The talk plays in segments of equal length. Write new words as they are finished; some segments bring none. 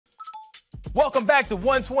Welcome back to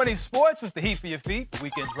 120 Sports. It's the heat for your feet.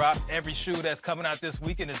 Weekend drops. Every shoe that's coming out this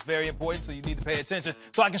weekend is very important, so you need to pay attention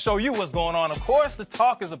so I can show you what's going on. Of course, the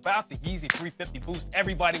talk is about the Yeezy 350 Boost.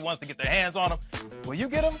 Everybody wants to get their hands on them. Will you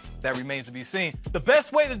get them? That remains to be seen. The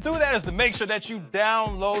best way to do that is to make sure that you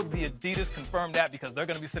download the Adidas Confirmed app because they're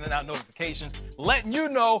going to be sending out notifications letting you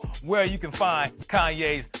know where you can find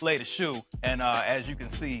Kanye's latest shoe. And as you can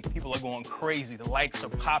see, people are going crazy. The likes are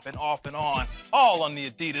popping off and on, all on the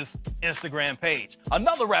Adidas Instagram page.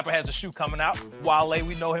 Another rapper has a shoe coming out. Wale,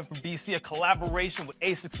 we know him from BC, a collaboration with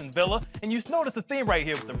Asics and Villa. And you notice the theme right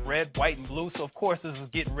here with the red, white, and blue. So, of course, this is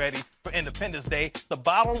getting ready for Independence Day. The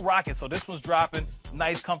Bottle Rocket. So this one's dropping.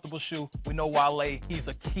 Nice, comfortable shoe. We know Wale, he's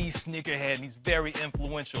a key sneakerhead, and he's very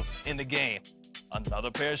influential in the game.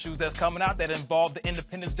 Another pair of shoes that's coming out that involve the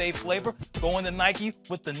Independence Day flavor, going to Nike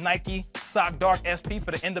with the Nike Sock Dark SP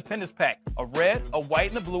for the Independence Pack. A red, a white,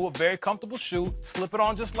 and a blue, a very comfortable shoe. Slip it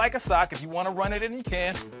on just like a sock. If you want to run it in, you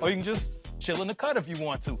can. Or you can just chill in the cut if you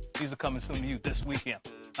want to. These are coming soon to you this weekend.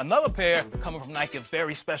 Another pair coming from Nike, a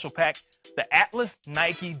very special pack, the Atlas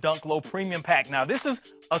Nike Dunk Low Premium Pack. Now, this is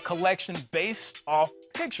a collection based off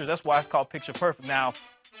pictures. That's why it's called Picture Perfect. Now,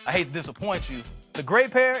 I hate to disappoint you. The gray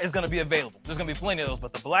pair is going to be available. There's going to be plenty of those.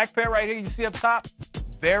 But the black pair right here you see up top,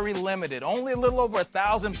 very limited. Only a little over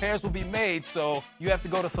 1,000 pairs will be made. So you have to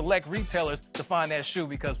go to select retailers to find that shoe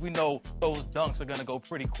because we know those dunks are going to go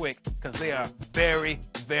pretty quick because they are very,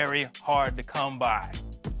 very hard to come by.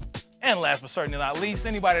 And last but certainly not least,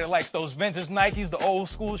 anybody that likes those vintage Nikes, the old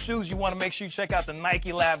school shoes, you want to make sure you check out the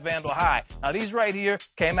Nike Lab Vandal High. Now, these right here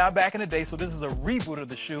came out back in the day, so this is a reboot of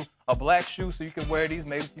the shoe, a black shoe, so you can wear these.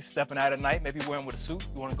 Maybe if you're stepping out at night, maybe you're wearing with a suit.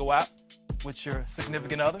 You want to go out with your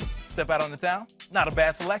significant other, step out on the town. Not a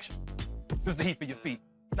bad selection. This is the heat for your feet.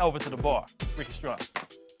 Now over to the bar. Ricky Strong.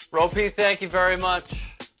 Ropey, thank you very much.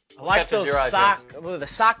 I like those the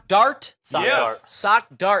sock dart. Sock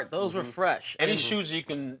dart. Those were fresh. Any shoes you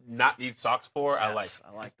can not need socks for, yes, I like.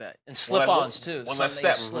 I like that. And slip-ons too. One less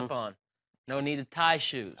step. Slip on. No need to tie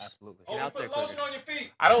shoes. Absolutely. Get out there quicker. Lotion on your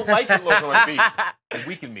feet. I don't like the lotion on my feet. They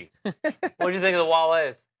weaken me. What do you think of the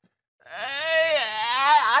Wale's?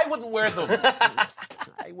 I wouldn't wear them.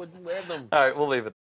 I wouldn't wear them. All right, we'll leave it.